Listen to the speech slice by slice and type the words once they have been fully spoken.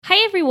Hi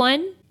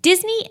everyone!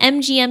 Disney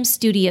MGM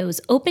Studios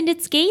opened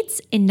its gates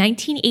in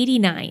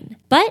 1989.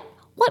 But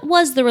what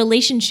was the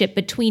relationship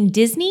between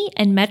Disney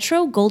and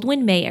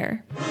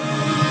Metro-Goldwyn-Mayer?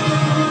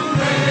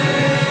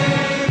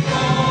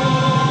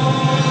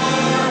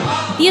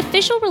 The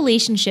official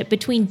relationship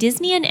between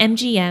Disney and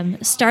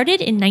MGM started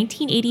in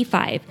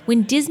 1985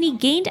 when Disney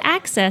gained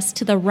access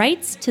to the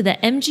rights to the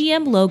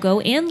MGM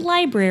logo and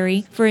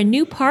library for a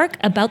new park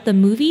about the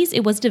movies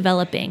it was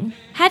developing.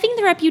 Having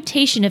the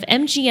reputation of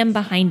MGM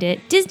behind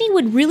it, Disney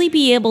would really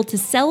be able to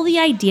sell the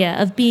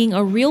idea of being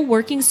a real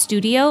working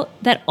studio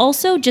that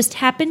also just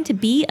happened to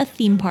be a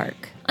theme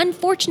park.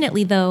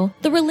 Unfortunately, though,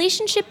 the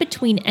relationship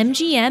between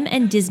MGM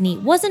and Disney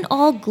wasn't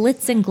all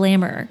glitz and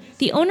glamour.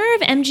 The owner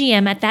of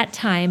MGM at that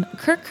time,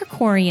 Kirk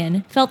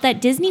Kerkorian, felt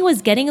that Disney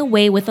was getting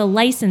away with a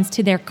license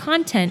to their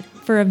content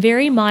for a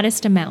very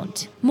modest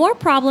amount. More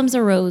problems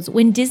arose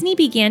when Disney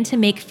began to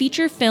make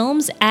feature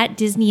films at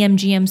Disney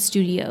MGM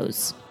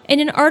Studios. In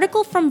an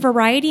article from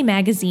Variety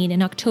magazine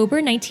in October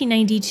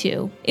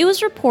 1992, it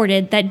was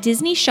reported that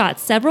Disney shot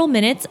several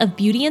minutes of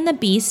Beauty and the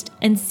Beast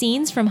and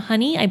scenes from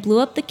Honey, I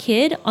Blew Up the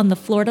Kid on the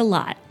Florida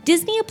lot.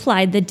 Disney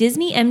applied the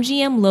Disney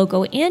MGM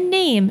logo and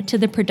name to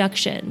the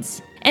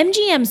productions.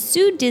 MGM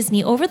sued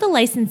Disney over the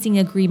licensing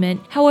agreement.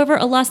 However,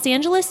 a Los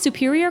Angeles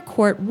Superior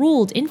Court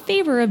ruled in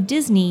favor of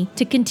Disney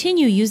to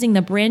continue using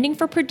the branding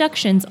for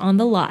productions on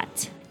the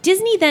lot.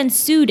 Disney then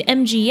sued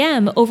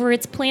MGM over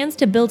its plans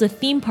to build a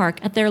theme park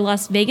at their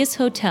Las Vegas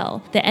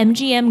hotel, the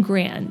MGM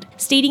Grand,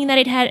 stating that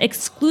it had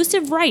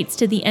exclusive rights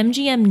to the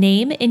MGM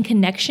name in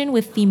connection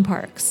with theme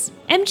parks.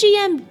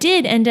 MGM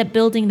did end up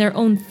building their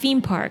own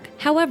theme park.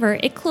 However,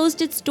 it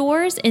closed its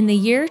doors in the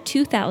year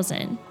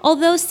 2000.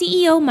 Although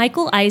CEO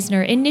Michael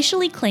Eisner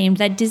initially claimed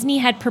that Disney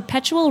had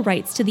perpetual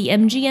rights to the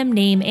MGM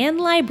name and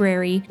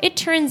library, it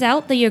turns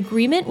out the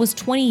agreement was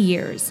 20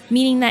 years,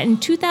 meaning that in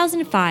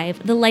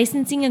 2005, the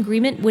licensing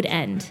agreement would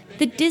end.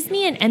 The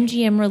Disney and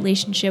MGM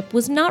relationship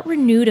was not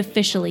renewed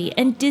officially,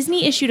 and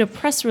Disney issued a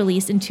press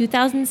release in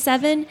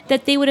 2007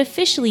 that they would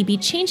officially be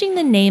changing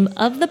the name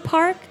of the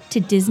park to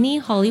Disney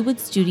Hollywood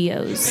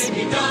Studios.